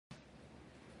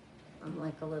I'm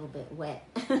like a little bit wet.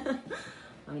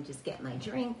 Let me just get my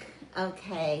drink.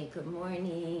 Okay, good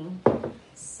morning.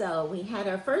 So we had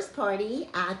our first party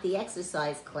at the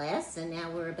exercise class, and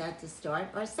now we're about to start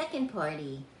our second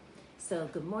party. So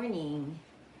good morning.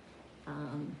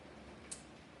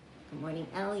 Good morning,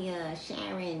 Elia,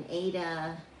 Sharon,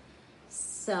 Ada.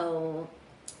 So,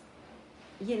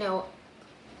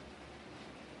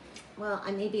 well,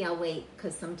 maybe I'll wait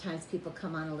because sometimes people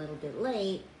come on a little bit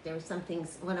late. There was something,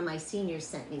 one of my seniors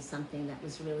sent me something that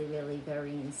was really, really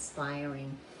very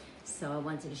inspiring. So I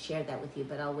wanted to share that with you,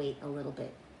 but I'll wait a little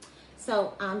bit.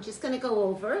 So I'm just going to go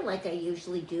over, like I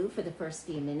usually do for the first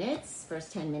 10 minutes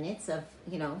of,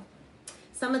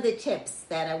 some of the tips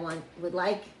that I would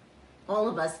like all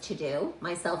of us to do,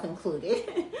 myself included.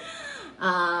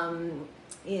 A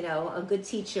good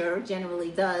teacher generally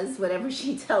does whatever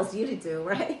she tells you to do,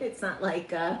 right? It's not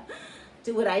like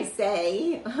do what I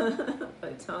say,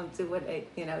 but don't do what I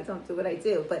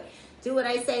do. But do what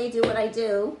I say, do what I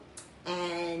do.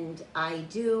 And I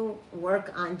do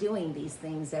work on doing these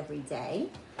things every day.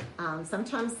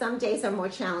 Sometimes some days are more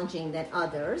challenging than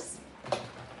others.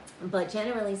 But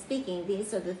generally speaking,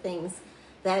 these are the things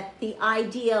that the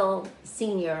ideal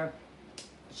senior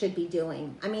should be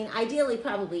doing. Ideally,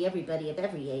 probably everybody of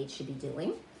every age should be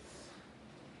doing.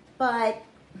 But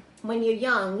when you're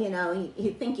young,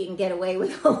 you think you can get away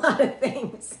with a lot of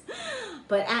things.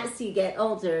 But as you get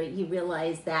older, you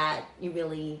realize that you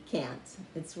really can't.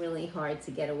 It's really hard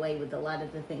to get away with a lot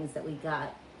of the things that we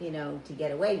got, to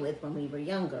get away with when we were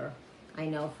younger. I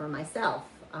know for myself.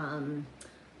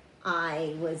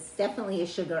 I was definitely a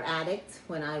sugar addict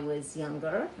when I was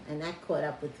younger, and that caught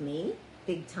up with me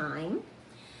big time.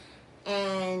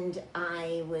 And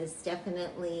I was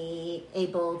definitely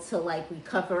able to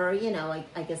recover,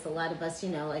 I guess a lot of us,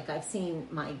 I've seen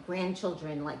my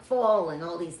grandchildren fall and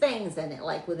all these things, and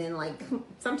within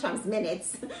sometimes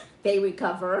minutes they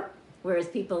recover, whereas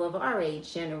people of our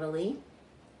age generally,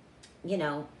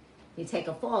 you take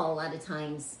a fall a lot of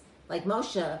times. Like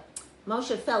Moshe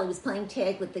fell, he was playing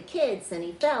tag with the kids and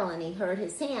he fell and he hurt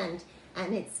his hand,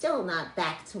 and it's still not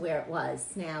back to where it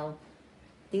was. Now,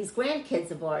 these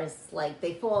grandkids of ours,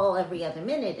 they fall every other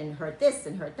minute and hurt this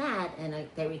and hurt that, and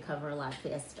they recover a lot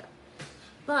faster.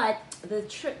 But the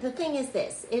thing is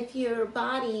this: if your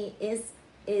body is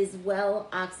well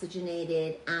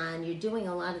oxygenated and you're doing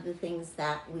a lot of the things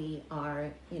that we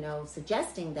are,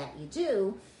 suggesting that you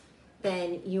do,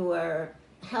 then your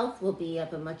health will be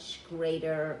of a much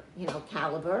greater,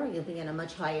 caliber. You'll be in a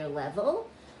much higher level.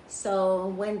 So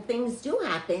when things do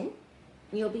happen,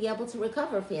 you'll be able to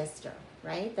recover faster.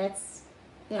 Right? That's,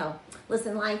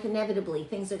 listen, life inevitably,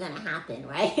 things are going to happen,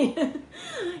 right?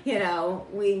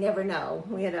 We never know,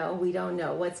 we don't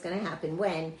know what's going to happen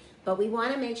when, but we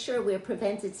want to make sure we're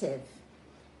preventative.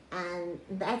 And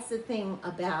that's the thing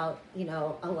about,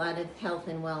 a lot of health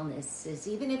and wellness is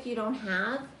even if you don't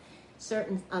have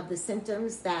certain of the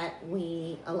symptoms that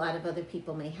a lot of other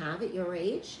people may have at your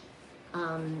age,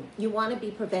 you want to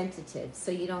be preventative so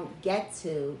you don't get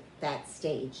to that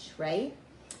stage, right?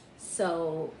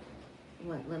 So,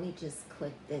 let me just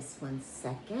click this 1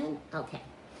 second. Okay.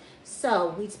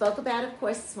 So, we spoke about, of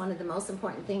course, one of the most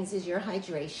important things is your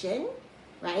hydration,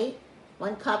 right?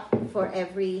 1 cup for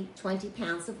every 20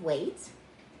 pounds of weight.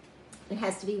 It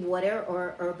has to be water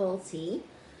or herbal tea.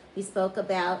 We spoke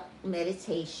about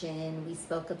meditation. We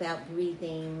spoke about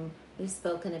breathing. We've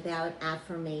spoken about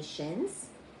affirmations.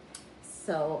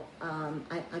 So, I'm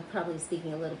probably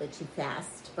speaking a little bit too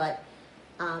fast, but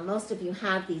most of you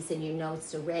have these in your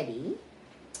notes already.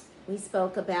 We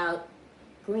spoke about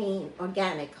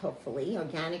organic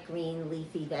green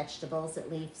leafy vegetables, at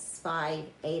least 5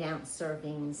 8-ounce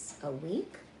servings a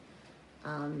week.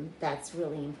 That's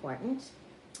really important.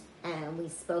 And we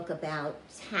spoke about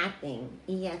tapping,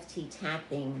 EFT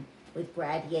tapping with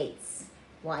Brad Yates,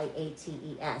 Yates.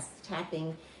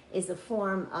 Tapping is a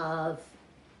form of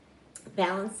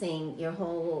balancing your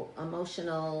whole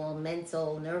emotional,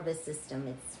 mental, nervous system.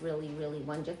 It's really, really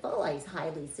wonderful. I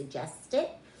highly suggest it.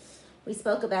 We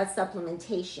spoke about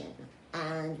supplementation,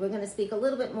 and we're going to speak a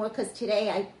little bit more because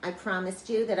today I promised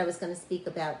you that I was going to speak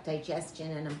about digestion,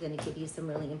 and I'm going to give you some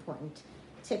really important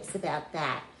tips about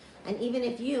that. And even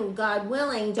if you, God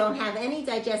willing, don't have any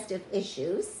digestive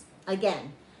issues,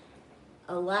 again,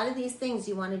 a lot of these things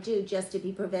you want to do just to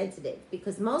be preventative,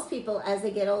 because most people as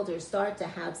they get older start to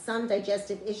have some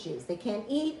digestive issues. They can't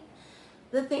eat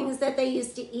the things that they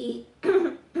used to eat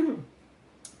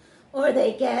or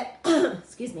they get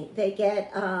acid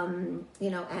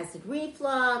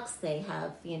reflux. They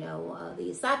have the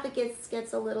esophagus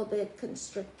gets a little bit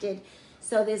constricted.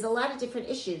 So there's a lot of different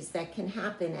issues that can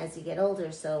happen as you get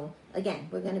older. So again,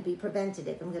 we're going to be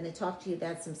preventative. I'm going to talk to you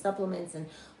about some supplements and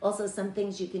also some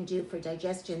things you can do for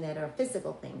digestion that are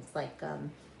physical things, like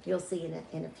you'll see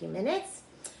in a few minutes.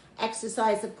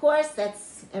 Exercise, of course,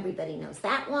 that's everybody knows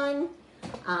that one.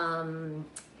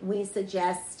 We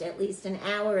suggest at least an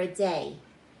hour a day,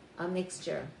 a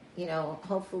mixture.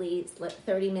 Hopefully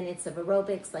 30 minutes of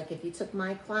aerobics. Like if you took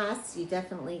my class, you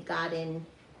definitely got in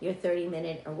your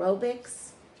 30-minute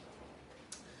aerobics.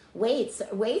 Weights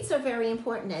are very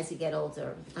important as you get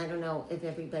older. I don't know if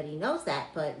everybody knows that,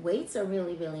 but weights are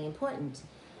really, really important.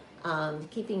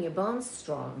 Keeping your bones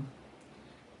strong.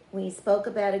 We spoke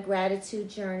about a gratitude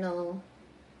journal,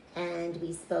 and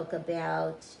we spoke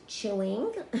about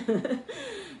chewing,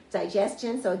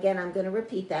 digestion. So again, I'm going to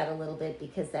repeat that a little bit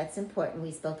because that's important.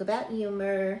 We spoke about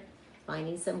humor,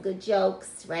 finding some good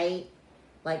jokes, right?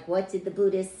 Like what did the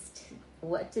Buddhist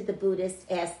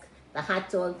ask the hot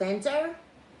dog vendor?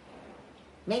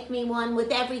 Make me one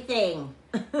with everything.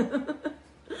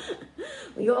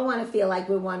 We all want to feel like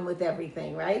we're one with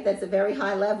everything, right? That's a very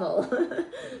high level.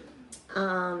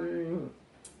 And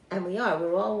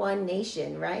we're all one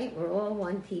nation, right? We're all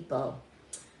one people.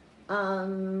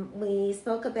 We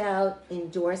spoke about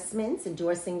endorsements,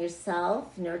 endorsing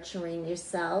yourself, nurturing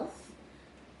yourself,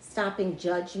 stopping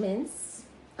judgments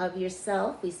of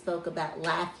yourself. We spoke about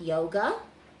laugh yoga.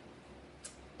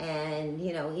 And,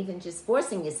 even just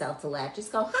forcing yourself to laugh.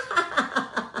 Just go, ha, ha, ha, ha,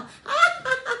 ha,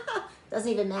 ha, ha. Doesn't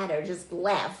even matter. Just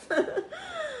laugh.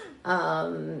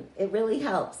 It really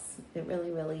helps. It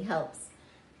really, really helps.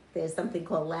 There's something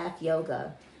called laugh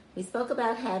yoga. We spoke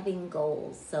about having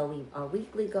goals. So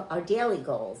our daily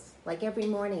goals. Like every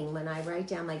morning when I write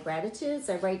down my gratitudes,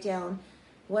 I write down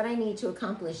what I need to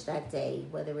accomplish that day.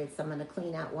 Whether it's I'm going to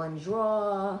clean out one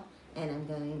drawer and I'm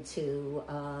going to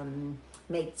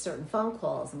make certain phone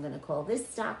calls. I'm going to call this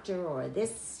doctor or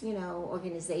this,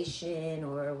 organization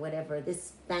or whatever,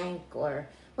 this bank or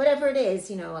whatever it is,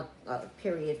 a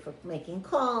period for making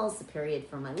calls, a period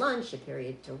for my lunch, a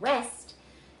period to rest.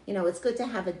 It's good to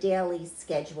have a daily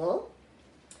schedule.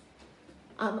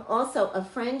 Also, a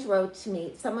friend wrote to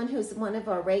me, someone who's one of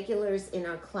our regulars in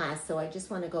our class, so I just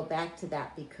want to go back to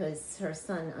that because her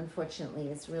son, unfortunately,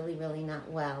 is really, really not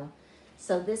well.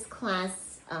 So this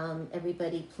class,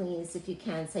 everybody, please, if you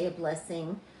can, say a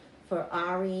blessing for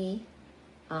Ari.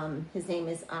 His name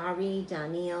is Ari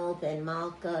Daniel Ben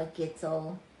Malka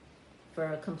Gittel,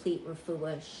 for a complete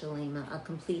refuah shalema, a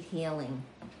complete healing.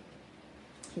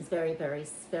 He's very, very,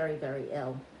 very, very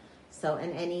ill. So,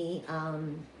 in any,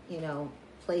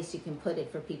 place you can put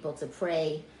it for people to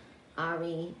pray,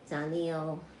 Ari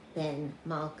Daniel Ben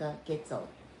Malka Gittel,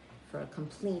 for a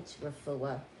complete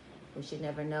refuah. We should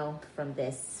never know from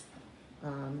this.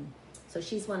 So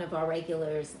she's one of our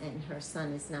regulars and her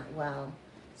son is not well.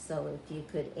 So if you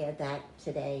could add that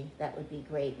today, that would be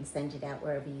great, and send it out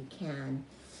wherever you can.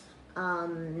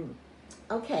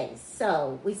 Okay,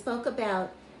 so we spoke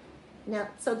about,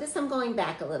 this I'm going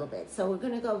back a little bit. So we're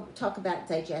going to go talk about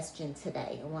digestion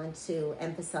today. I want to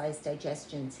emphasize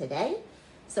digestion today.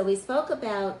 So we spoke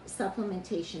about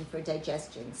supplementation for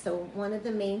digestion. So one of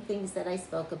the main things that I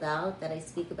spoke about, that I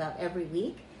speak about every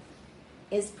week,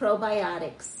 is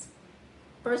probiotics.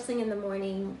 First thing in the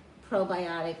morning,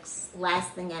 probiotics.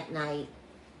 Last thing at night,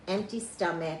 empty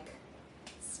stomach.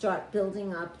 Start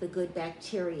building up the good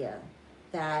bacteria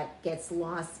that gets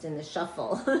lost in the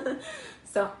shuffle.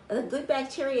 So the good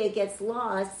bacteria gets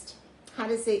lost. How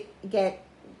does it get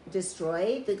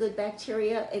destroyed? The good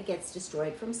bacteria, it gets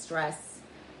destroyed from stress.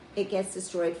 It gets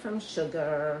destroyed from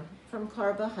sugar, from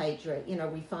carbohydrate,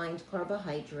 refined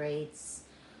carbohydrates,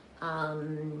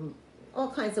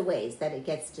 all kinds of ways that it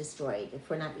gets destroyed. If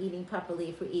we're not eating properly,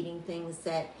 if we're eating things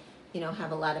that,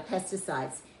 have a lot of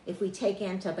pesticides, if we take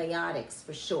antibiotics,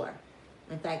 for sure.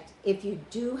 In fact, if you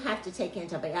do have to take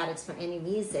antibiotics for any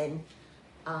reason,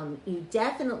 you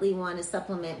definitely want to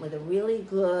supplement with a really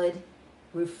good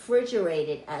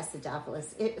refrigerated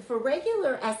acidophilus. For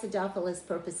regular acidophilus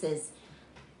purposes,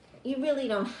 you really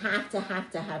don't have to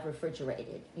have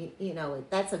refrigerated.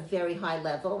 That's a very high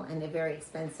level and they're very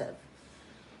expensive.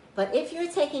 But if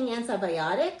you're taking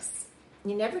antibiotics,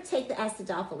 you never take the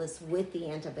acidophilus with the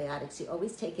antibiotics. You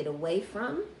always take it away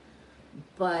from.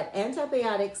 But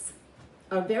antibiotics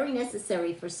are very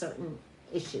necessary for certain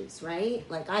issues, right?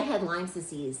 Like I had Lyme's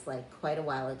disease quite a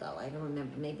while ago. I don't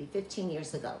remember, maybe 15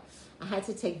 years ago. I had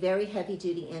to take very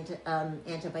heavy-duty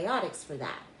antibiotics for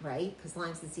that, right? Because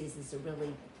Lyme's disease is a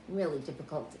really, really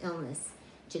difficult illness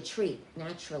to treat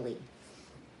naturally.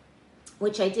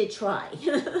 which I did try.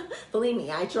 Believe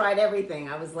me, I tried everything.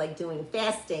 I was like doing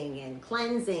fasting and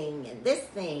cleansing and this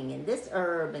thing and this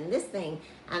herb and this thing,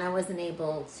 and I wasn't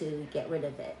able to get rid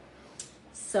of it.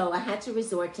 So I had to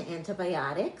resort to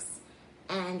antibiotics.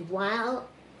 And while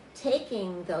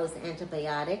taking those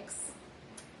antibiotics,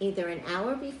 either an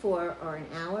hour before or an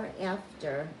hour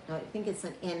after, no, I think it's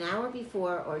an hour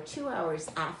before or 2 hours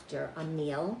after a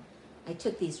meal, I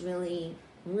took these really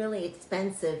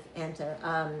expensive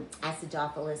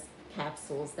acidophilus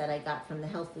capsules that I got from the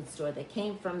health food store. That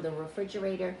came from the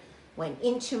refrigerator, went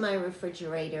into my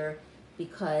refrigerator,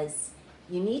 because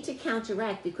you need to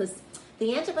counteract, because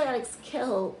the antibiotics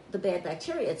kill the bad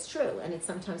bacteria, it's true, and it's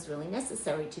sometimes really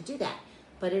necessary to do that.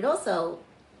 But it also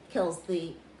kills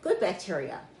the good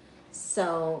bacteria.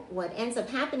 So what ends up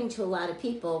happening to a lot of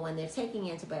people when they're taking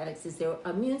antibiotics is their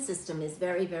immune system is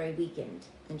very, very weakened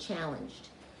and challenged.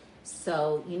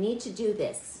 So you need to do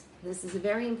this. This is a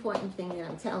very important thing that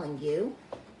I'm telling you.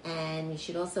 And you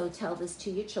should also tell this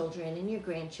to your children and your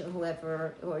grandchildren,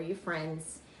 whoever, or your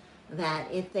friends,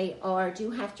 that if they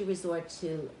do have to resort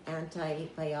to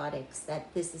antibiotics,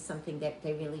 that this is something that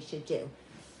they really should do.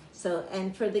 So,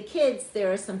 and for the kids,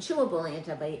 there are some chewable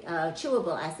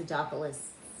acidophilus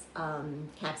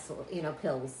capsule,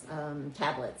 pills,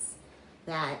 tablets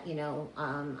that,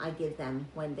 I give them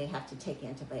when they have to take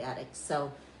antibiotics.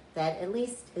 So that at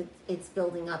least it's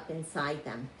building up inside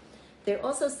them. There are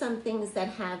also some things that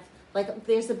have,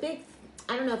 there's a big,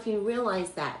 I don't know if you realize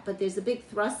that, but there's a big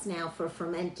thrust now for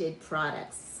fermented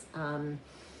products.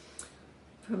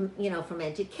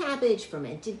 Fermented cabbage,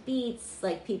 fermented beets,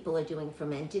 like people are doing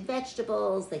fermented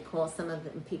vegetables.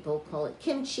 People call it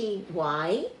kimchi.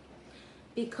 Why?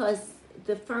 Because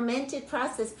the fermented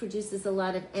process produces a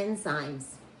lot of enzymes.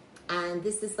 And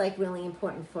this is really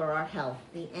important for our health,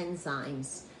 the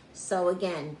enzymes. So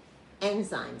again,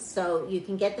 enzymes. So you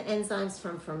can get the enzymes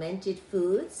from fermented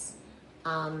foods.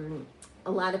 A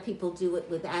lot of people do it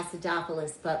with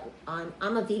acidophilus, but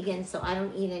I'm a vegan, so I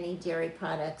don't eat any dairy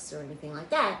products or anything like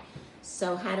that.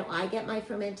 So how do I get my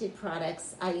fermented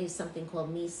products? I use something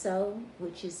called miso,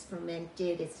 which is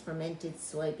fermented. It's fermented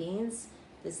soybeans.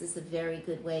 This is a very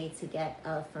good way to get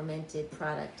a fermented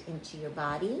product into your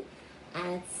body.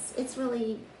 And it's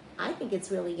really, I think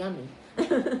it's really yummy.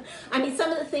 I mean,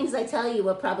 some of the things I tell you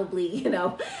are probably,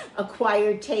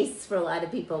 acquired tastes for a lot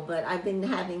of people, but I've been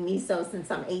having miso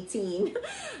since I'm 18.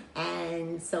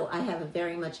 And so I have a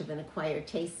very much of an acquired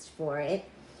taste for it.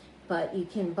 But you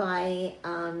can buy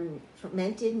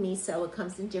fermented miso. It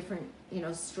comes in different,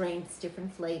 strengths,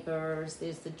 different flavors.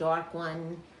 There's the dark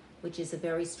one, which is a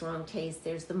very strong taste.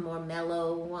 There's the more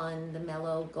mellow one, the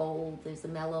mellow gold. There's a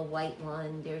mellow white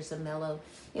one. There's a mellow,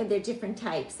 there are different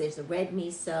types. There's a red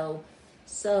miso.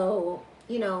 So,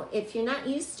 if you're not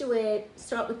used to it,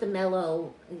 start with the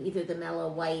mellow, either the mellow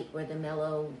white or the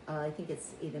mellow, I think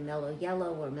it's either mellow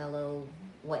yellow or mellow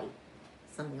white,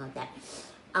 something like that.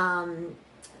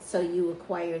 So you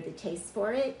acquire the taste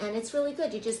for it, and it's really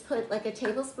good. You just put a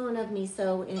tablespoon of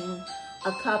miso in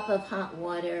a cup of hot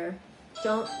water.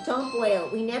 Don't boil.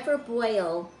 We never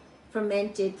boil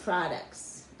fermented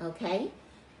products, okay?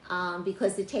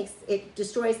 Because it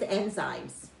destroys the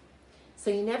enzymes. So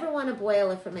you never want to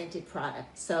boil a fermented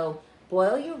product. So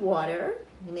boil your water,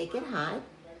 you make it hot,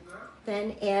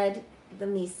 then add the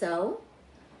miso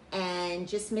and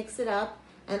just mix it up.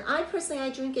 And I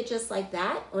drink it just like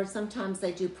that, or sometimes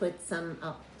I do put some,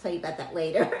 I'll tell you about that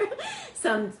later,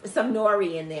 some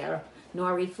nori in there,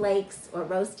 nori flakes or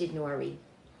roasted nori.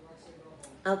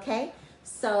 Okay,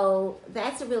 so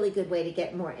that's a really good way to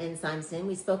get more enzymes in.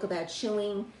 We spoke about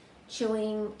chewing.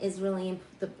 Chewing is really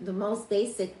the most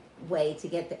basic way to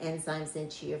get the enzymes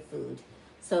into your food.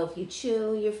 So if you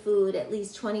chew your food at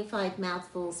least 25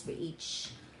 mouthfuls for each,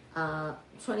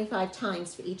 25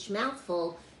 times for each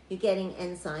mouthful, you're getting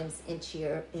enzymes into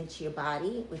your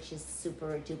body, which is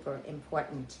super duper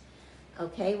important.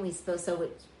 Okay,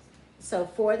 so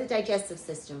for the digestive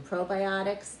system,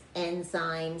 probiotics,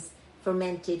 enzymes,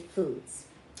 fermented foods.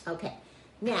 Okay,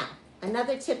 now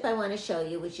another tip I want to show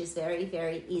you, which is very,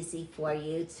 very easy for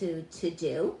you to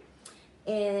do,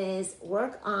 is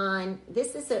work on,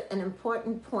 this is an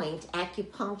important point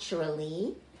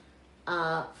acupuncturally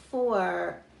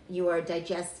for your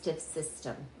digestive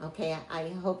system. Okay, I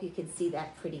hope you can see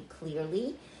that pretty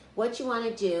clearly. What you want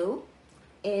to do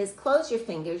is close your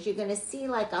fingers. You're going to see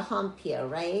a hump here,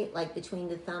 right? Like between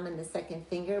the thumb and the second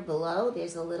finger below,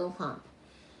 there's a little hump.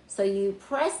 So you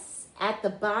press at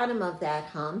the bottom of that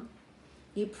hump,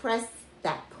 you press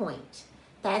that point.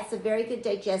 That's a very good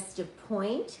digestive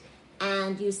point,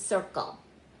 and you circle,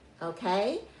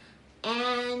 okay?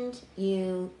 And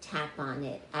you tap on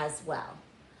it as well.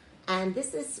 And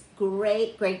this is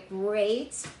great, great,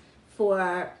 great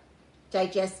for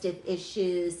digestive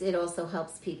issues. It also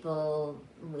helps people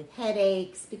with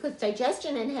headaches, because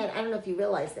digestion and head, I don't know if you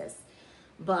realize this,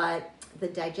 but the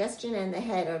digestion and the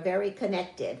head are very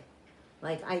connected.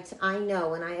 Like I know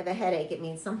when I have a headache, it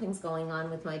means something's going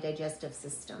on with my digestive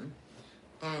system.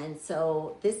 And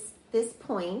so this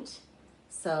point,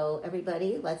 so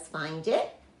everybody, let's find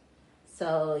it.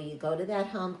 So you go to that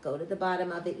hump, go to the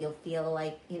bottom of it. You'll feel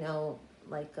like,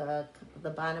 the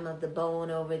bottom of the bone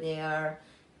over there.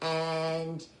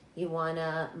 And you want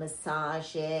to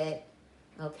massage it,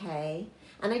 okay?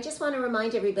 And I just want to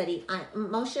remind everybody,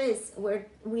 Moshe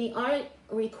we are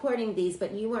recording these,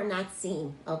 but you are not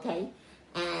seen, okay?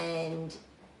 And,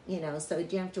 so you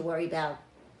don't have to worry about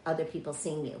other people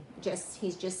seeing you.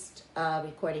 He's just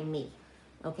recording me.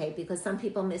 Okay, because some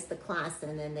people missed the class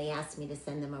and then they asked me to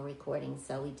send them a recording,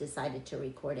 so we decided to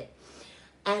record it.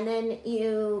 And then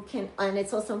you can, and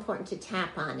it's also important to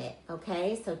tap on it,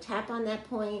 okay? So tap on that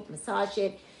point, massage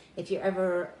it. If you're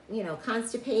ever,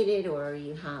 constipated or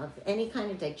you have any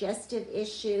kind of digestive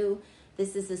issue,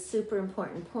 this is a super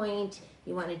important point.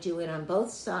 You want to do it on both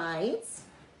sides,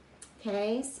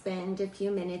 okay? Spend a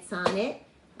few minutes on it.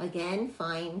 Again,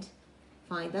 find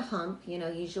the hump.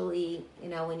 Usually,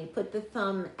 when you put the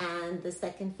thumb and the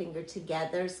second finger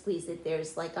together, squeeze it,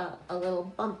 there's like a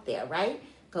little bump there, right?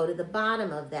 Go to the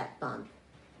bottom of that bump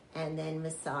and then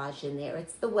massage in there.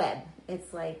 It's the web.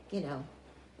 It's like,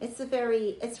 it's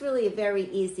really a very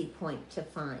easy point to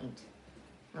find.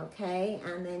 Okay?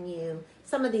 And then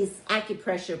some of these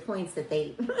acupressure points that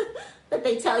they that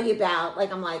they tell you about,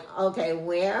 like I'm like, okay,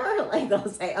 where? Like they'll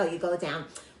say, oh, you go down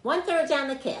 1/3 down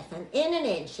the calf and in an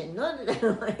inch and like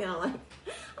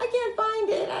I can't find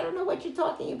it. I don't know what you're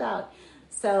talking about.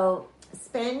 So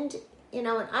spend, and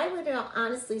I would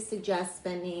honestly suggest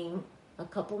spending a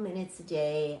couple minutes a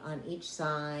day on each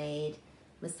side,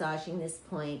 massaging this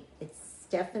point. It's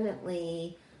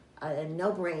definitely a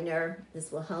no-brainer.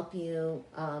 This will help you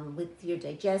with your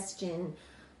digestion.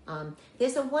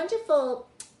 There's a wonderful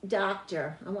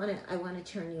doctor. I want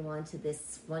to turn you on to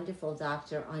this wonderful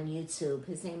doctor on YouTube.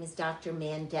 His name is Dr.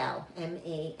 Mandel,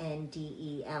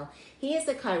 Mandel. He is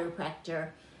a chiropractor,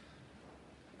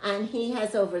 and he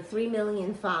has over 3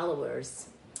 million followers.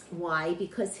 Why?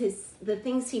 Because the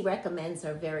things he recommends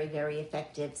are very, very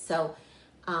effective. So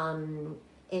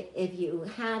if you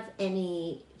have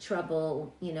any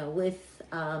trouble, with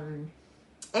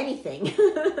anything,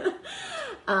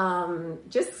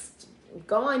 just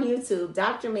go on YouTube,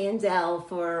 Dr. Mandel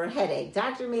for headache,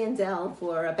 Dr. Mandel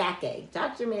for a backache,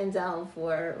 Dr. Mandel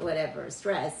for whatever,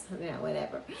 stress,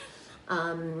 whatever.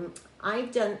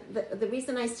 I've done, the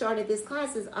reason I started this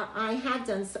class is I had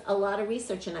done a lot of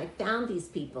research and I found these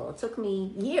people. It took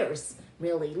me years,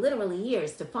 really, literally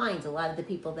years to find a lot of the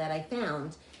people that I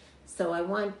found. So I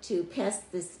want to pass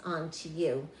this on to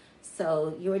you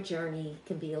so your journey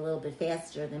can be a little bit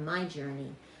faster than my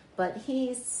journey. But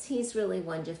he's really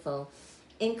wonderful.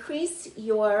 Increase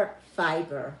your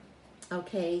fiber,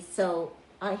 okay? So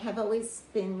I have always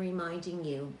been reminding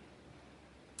you,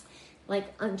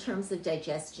 like in terms of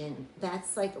digestion,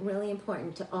 that's like really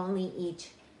important to only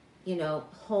eat,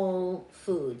 whole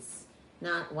foods,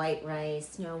 not white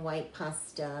rice, no white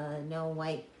pasta, no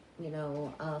white,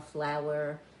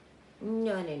 flour.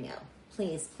 No.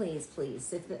 Please.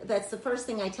 That's the first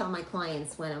thing I tell my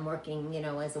clients when I'm working,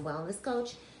 as a wellness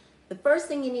coach. The first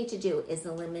thing you need to do is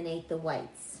eliminate the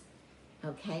whites,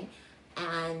 okay?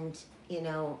 And,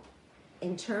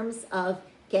 in terms of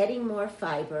getting more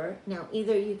fiber, now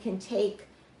either you can take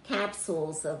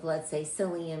capsules of, let's say,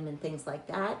 psyllium and things like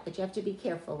that, but you have to be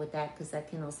careful with that because that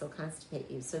can also constipate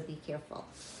you, so be careful.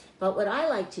 But what I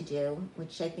like to do,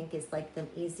 which I think is like the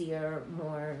easier,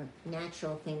 more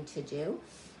natural thing to do,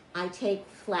 I take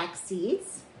flax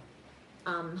seeds,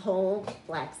 whole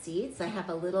flax seeds.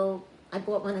 I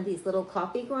bought one of these little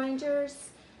coffee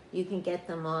grinders. You can get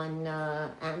them on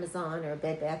Amazon or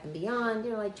Bed Bath & Beyond.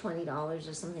 They're like $20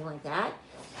 or something like that.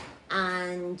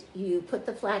 And you put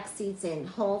the flax seeds in,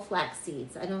 whole flax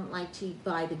seeds. I don't like to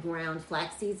buy the ground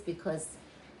flax seeds because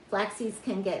flax seeds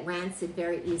can get rancid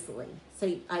very easily.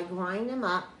 So I grind them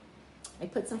up. I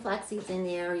put some flax seeds in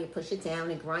there. You push it down.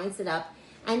 It grinds it up.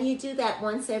 And you do that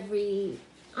once every,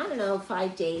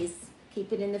 5 days.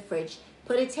 Keep it in the fridge.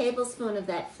 Put a tablespoon of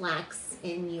that flax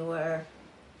in your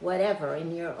whatever,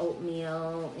 in your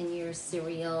oatmeal, in your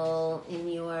cereal, in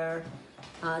your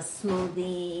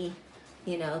smoothie,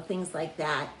 things like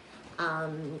that.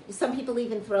 Some people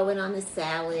even throw it on the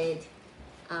salad,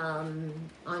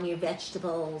 on your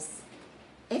vegetables.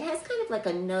 It has kind of like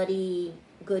a nutty,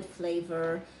 good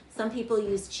flavor. Some people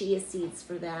use chia seeds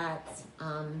for that.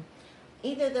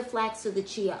 either the flax or the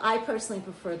chia. I personally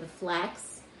prefer the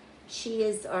flax.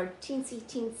 Chias are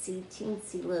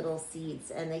teensy little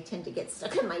seeds, and they tend to get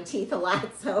stuck in my teeth a lot,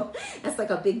 so that's like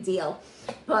a big deal.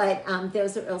 But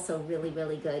those are also really,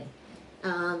 really good.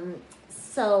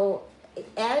 So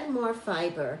add more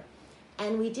fiber.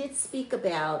 And we did speak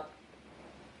about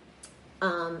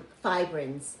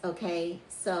fibrins, okay?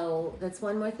 So that's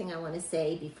one more thing I want to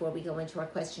say before we go into our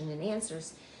question and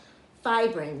answers.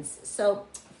 Fibrins. So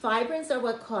fibrins are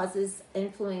what causes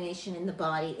inflammation in the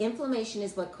body. Inflammation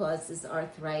is what causes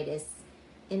arthritis.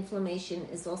 Inflammation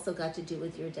is also got to do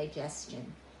with your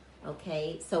digestion,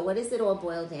 okay? So what does it all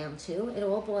boil down to? It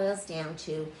all boils down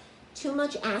to too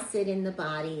much acid in the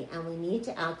body, and we need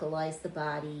to alkalize the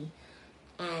body.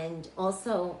 And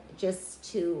also, just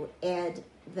to add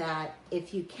that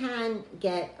if you can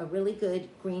get a really good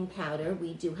green powder,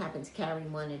 we do happen to carry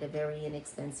one at a very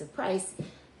inexpensive price,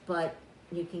 but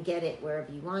you can get it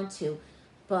wherever you want to.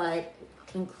 But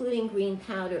including green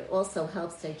powder also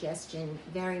helps digestion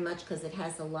very much because it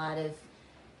has a lot of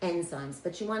enzymes.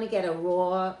 But you want to get a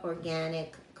raw,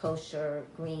 organic, kosher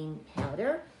green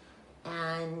powder,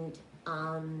 and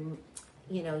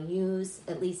use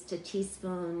at least a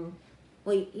teaspoon.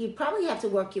 Well, you probably have to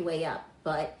work your way up,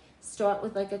 but start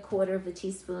with like a quarter of a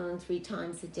teaspoon 3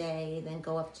 times a day, then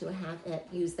go up to a half,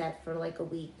 use that for like a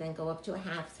week, then go up to a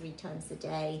half 3 times a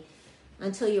day,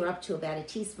 until you're up to about a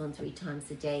teaspoon 3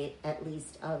 times a day at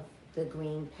least of the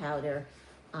green powder.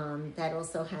 That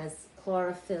also has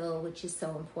chlorophyll, which is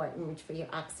so important for your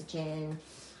oxygen.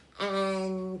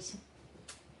 And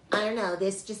I don't know,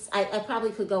 this just, I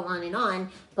probably could go on,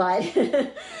 but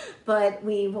but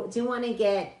we do want to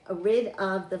get rid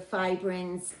of the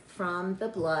fibrins from the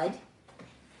blood.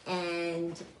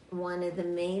 And one of the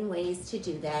main ways to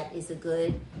do that is a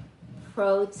good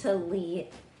proteolytic,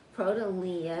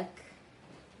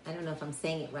 I don't know if I'm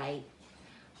saying it right,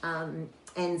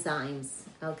 enzymes,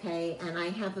 okay? And I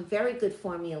have a very good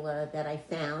formula that I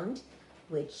found,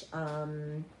 which,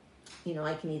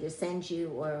 I can either send you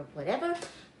or whatever,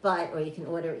 or you can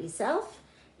order it yourself.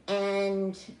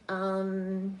 And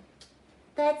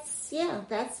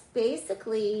that's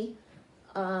basically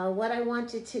what I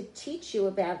wanted to teach you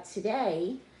about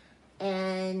today.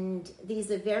 And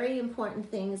these are very important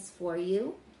things for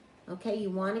you. Okay, you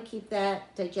want to keep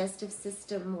that digestive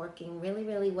system working really,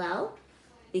 really well,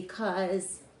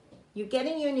 because you're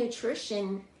getting your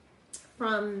nutrition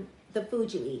from the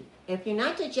food you eat. If you're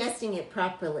not digesting it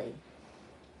properly,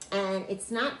 and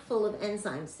it's not full of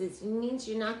enzymes, it means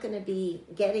you're not going to be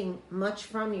getting much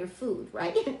from your food,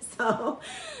 right? So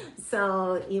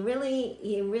you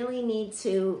really need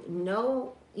to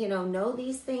know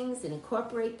these things and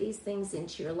incorporate these things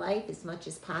into your life as much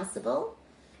as possible,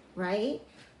 right?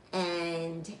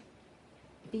 And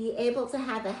be able to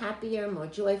have a happier, more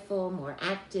joyful, more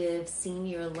active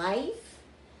senior life.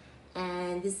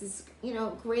 And this is,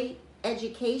 great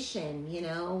education.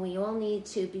 We all need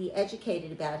to be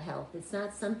educated about health. It's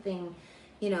not something,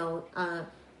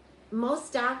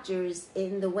 most doctors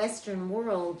in the Western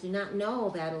world do not know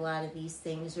about a lot of these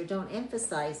things or don't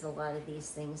emphasize a lot of these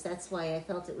things. That's why I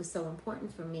felt it was so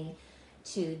important for me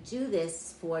to do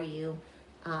this for you,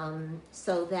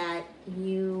 so that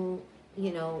you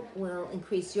will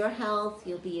increase your health.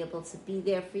 You'll be able to be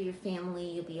there for your family.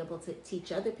 You'll be able to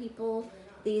teach other people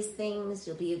these things.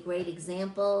 You'll be a great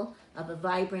example of a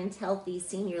vibrant, healthy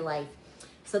senior life.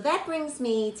 So that brings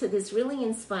me to this really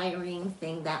inspiring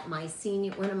thing that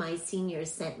one of my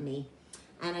seniors sent me,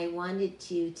 and I wanted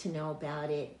you to know about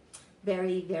it.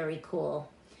 Very, very cool.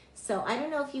 So I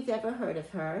don't know if you've ever heard of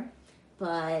her,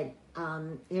 but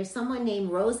there's someone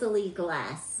named Rosalie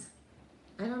Glass.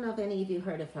 I don't know if any of you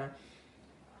heard of her.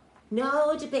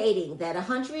 No debating that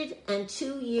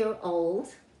 102-year-old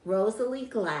Rosalie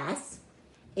Glass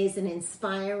is an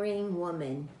inspiring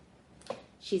woman.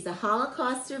 She's a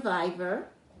Holocaust survivor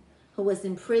who was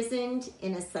imprisoned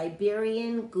in a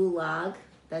Siberian gulag,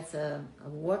 that's a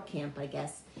war camp, I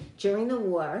guess, during the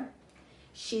war.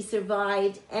 She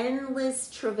survived endless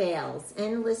trials,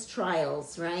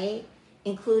 right?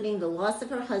 Including the loss of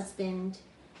her husband,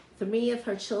 3 of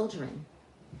her children.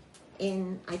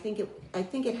 I think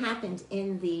it happened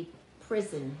in the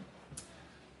prison.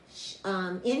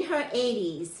 In her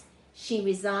 80s, she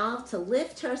resolved to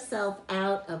lift herself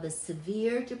out of a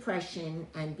severe depression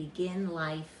and begin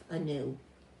life anew.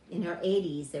 In her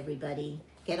 80s, everybody,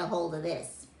 get a hold of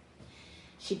this.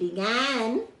 She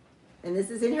began, and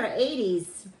this is in her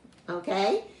 80s,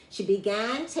 okay? She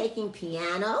began taking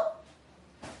piano,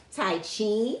 Tai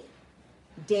Chi,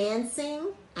 dancing,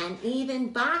 and even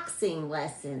boxing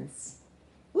lessons.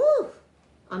 Woo!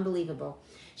 Unbelievable.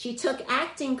 She took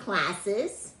acting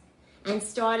classes, and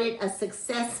started a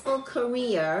successful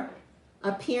career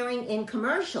appearing in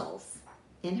commercials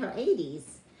in her 80s.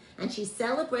 And she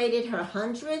celebrated her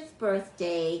 100th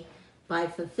birthday by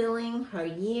fulfilling her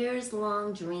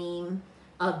years-long dream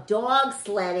of dog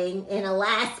sledding in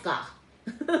Alaska.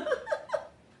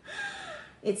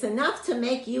 It's enough to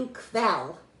make you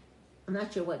kvel. I'm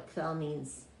not sure what kvel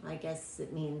means. I guess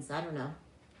it means, I don't know,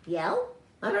 yell?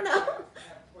 I don't know. Have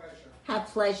pleasure. Have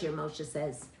pleasure, Moshe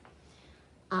says.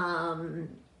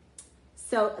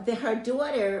 So her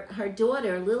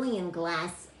daughter Lillian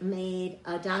Glass made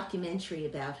a documentary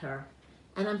about her,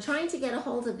 and I'm trying to get a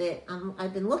hold of it.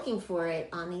 I've been looking for it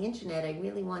on the internet. I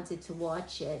really wanted to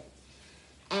watch it,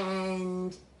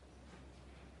 and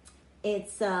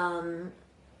it's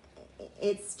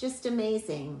just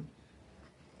amazing.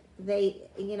 They,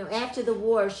 after the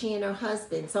war, she and her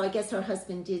husband, so I guess her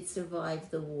husband did survive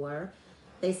the war.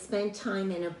 They spent time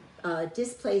in a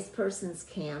displaced persons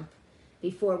camp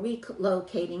before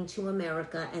relocating to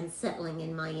America and settling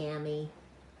in Miami.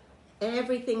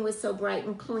 Everything was so bright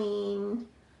and clean.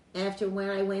 After when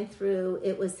I went through,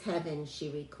 it was heaven, she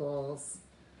recalls.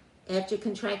 After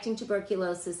contracting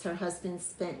tuberculosis, her husband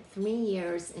spent 3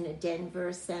 years in a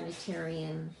Denver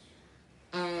sanitarium,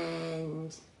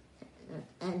 and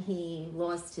he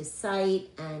lost his sight,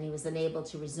 and he was unable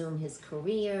to resume his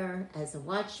career as a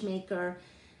watchmaker.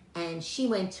 And she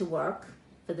went to work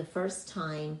for the first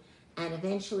time, and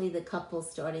eventually the couple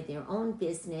started their own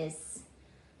business.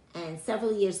 And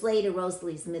several years later,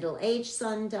 Rosalie's middle-aged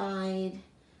son died.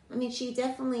 I mean, she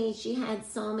had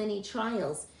so many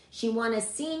trials. She won a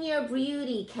senior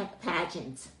beauty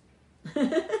pageant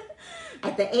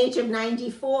at the age of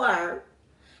 94,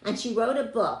 and she wrote a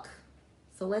book.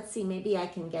 So let's see, maybe I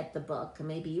can get the book, or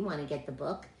maybe you want to get the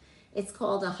book. It's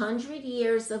called 100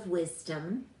 Years of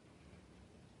Wisdom,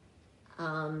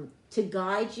 to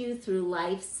guide you through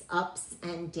life's ups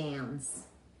and downs.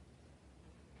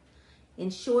 In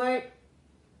short,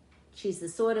 she's the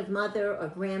sort of mother or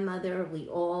grandmother we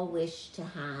all wish to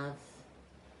have.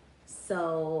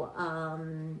 So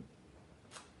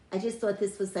I just thought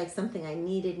this was like something I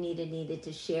needed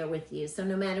to share with you. So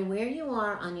no matter where you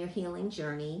are on your healing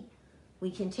journey, we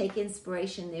can take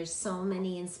inspiration. There's so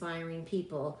many inspiring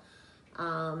people.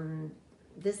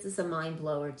 This is a mind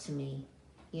blower to me.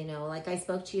 Like I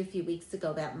spoke to you a few weeks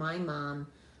ago about my mom,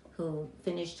 who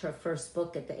finished her first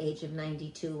book at the age of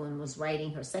 92 and was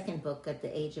writing her second book at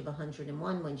the age of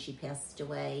 101 when she passed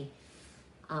away.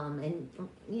 And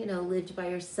lived by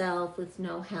herself with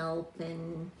no help,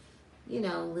 and,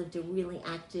 lived a really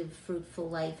active, fruitful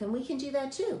life. And we can do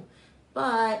that too.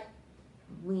 But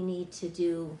we need to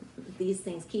do these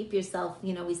things. Keep yourself,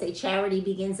 we say charity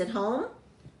begins at home.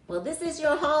 Well, this is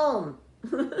your home.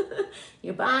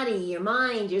 Your body, your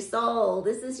mind, your soul.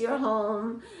 This is your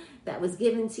home that was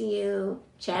given to you.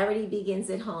 Charity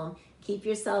begins at home. Keep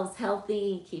yourselves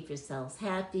healthy. Keep yourselves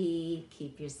happy.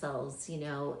 Keep yourselves,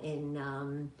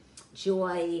 in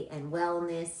joy and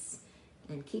wellness.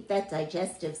 And keep that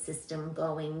digestive system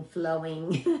going,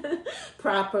 flowing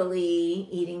properly,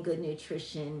 eating good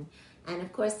nutrition. And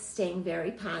of course, staying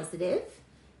very positive,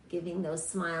 giving those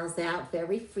smiles out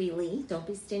very freely. Don't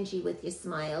be stingy with your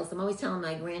smiles. I'm always telling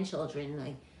my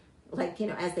grandchildren,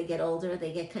 as they get older,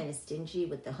 they get kind of stingy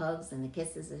with the hugs and the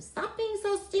kisses. Stop being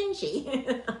so stingy.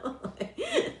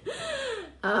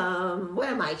 What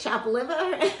am I, chopped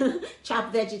liver?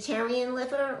 Chopped vegetarian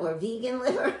liver or vegan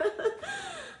liver?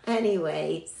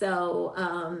 Anyway, so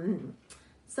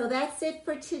that's it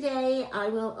for today. I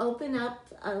will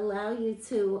allow you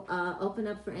to open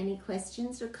up for any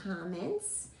questions or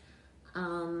comments.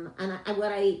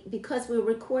 Because we're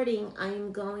recording,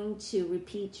 I'm going to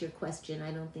repeat your question.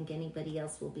 I don't think anybody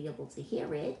else will be able to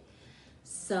hear it.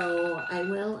 So I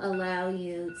will allow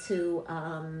you to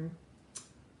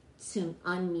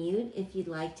unmute if you'd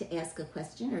like to ask a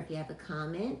question, or if you have a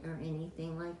comment or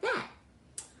anything like that.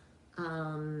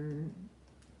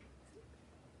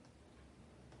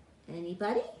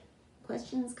 Anybody?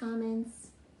 Questions, comments?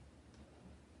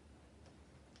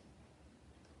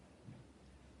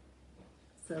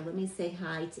 So let me say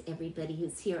hi to everybody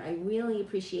who's here. I really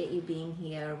appreciate you being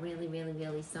here. Really, really,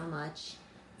 really so much.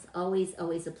 It's always,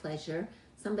 always a pleasure.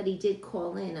 Somebody did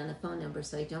call in on a phone number,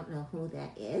 so I don't know who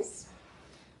that is.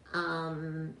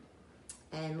 And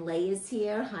Leia's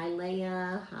here. Hi,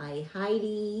 Leia. Hi,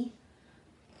 Heidi.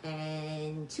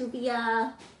 And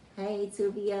Tuvia. Hey,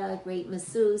 Tuvia. Great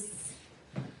masseuse.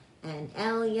 And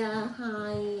Elia.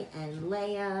 Hi. And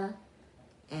Leia.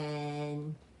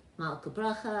 And Malka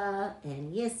Bracha.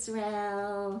 And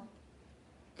Yisrael.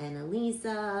 And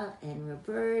Eliza. And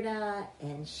Roberta.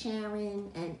 And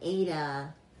Sharon. And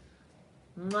Ada.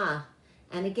 Mwah.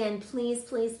 And again, please,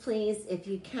 please, please, if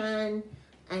you can,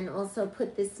 and also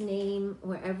put this name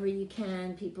wherever you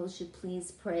can. People should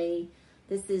please pray.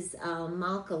 This is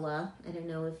Malkala. I don't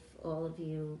know if all of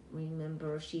you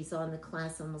remember. She's on the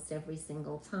class almost every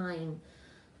single time.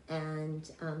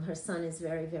 And her son is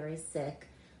very, very sick.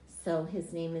 So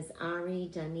his name is Ari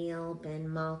Daniel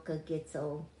Ben Malka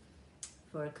Gitzel.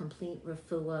 For a complete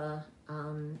refuah.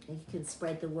 If you can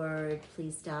spread the word,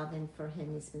 please daven for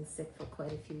him. He's been sick for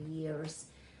quite a few years.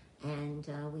 And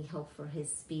we hope for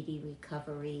his speedy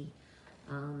recovery.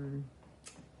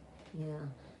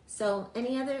 So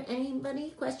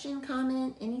anybody, question,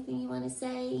 comment, anything you want to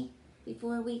say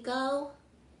before we go?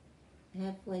 I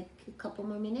have like a couple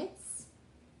more minutes.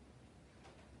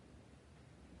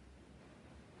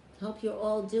 Hope you're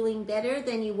all doing better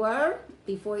than you were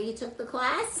before you took the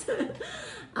class.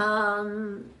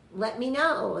 Let me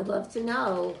know. I'd love to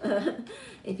know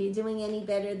if you're doing any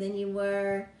better than you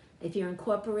were, if you're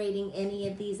incorporating any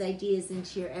of these ideas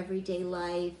into your everyday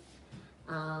life.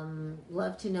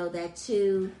 Love to know that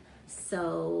too.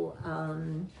 So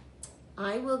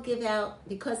I will give out,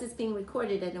 because it's being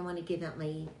recorded, I don't want to give out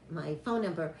my phone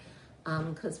number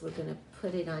because we're going to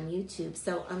put it on YouTube.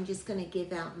 So I'm just going to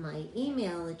give out my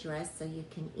email address so you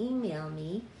can email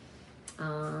me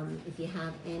if you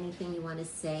have anything you want to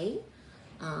say,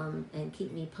 and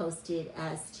keep me posted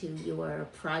as to your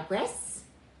progress.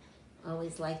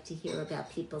 Always like to hear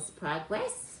about people's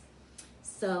progress.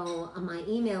 So my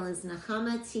email is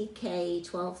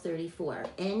nechamatk1234,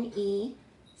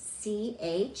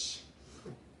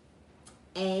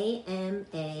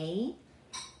 NECHAMA,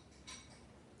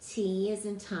 T as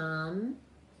in Tom,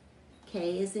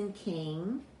 K as in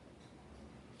King,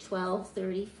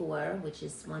 1234, which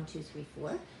is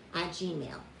 1234, at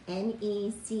Gmail.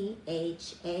 NECHAM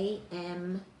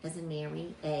as in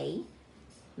Mary, A,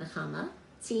 Nechama,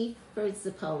 T for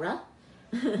Zipporah,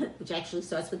 which actually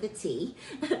starts with a T,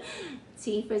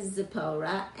 T for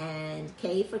Zipporah, and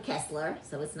K for Kessler.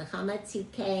 So it's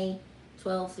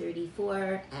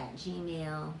NechamaTK1234 at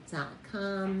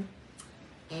gmail.com.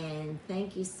 And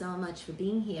thank you so much for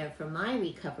being here for my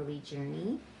recovery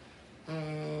journey.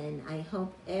 And I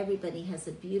hope everybody has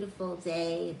a beautiful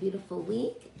day, a beautiful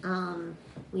week.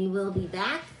 We will be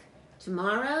back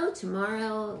tomorrow.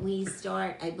 Tomorrow we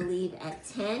start, I believe, at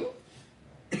 10.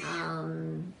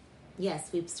 Yes,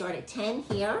 we start at 10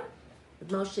 here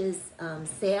with Moshe's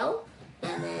sale.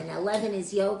 And then 11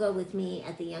 is yoga with me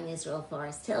at the Young Israel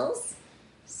Forest Hills.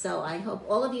 So I hope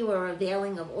all of you are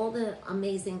availing of all the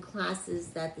amazing classes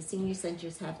that the senior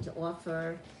centers have to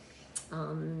offer.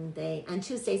 On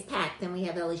Tuesday's packed. Then we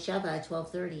have Elisheva at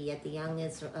 12:30 at the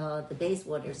the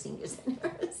Bayswater Senior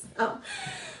Center.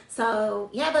 So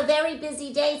you have a very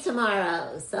busy day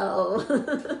tomorrow. So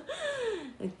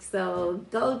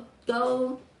go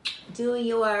do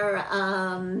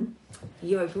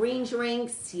your green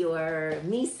drinks, your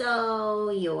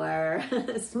miso, your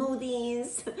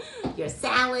smoothies, your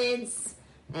salads,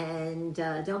 and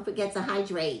don't forget to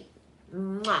hydrate.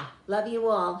 Mwah. Love you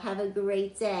all. Have a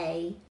great day.